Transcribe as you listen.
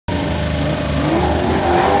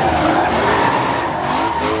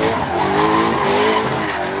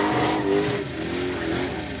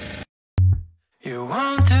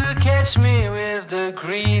catch me with the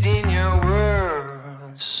greed in your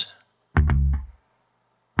words.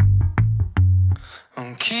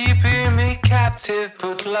 Keeping me captive,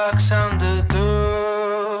 put locks on the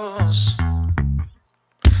doors.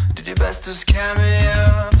 Did your best to scare me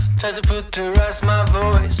off, try to put to rest my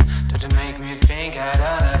voice, try to make me think I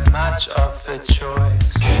don't have much of a choice.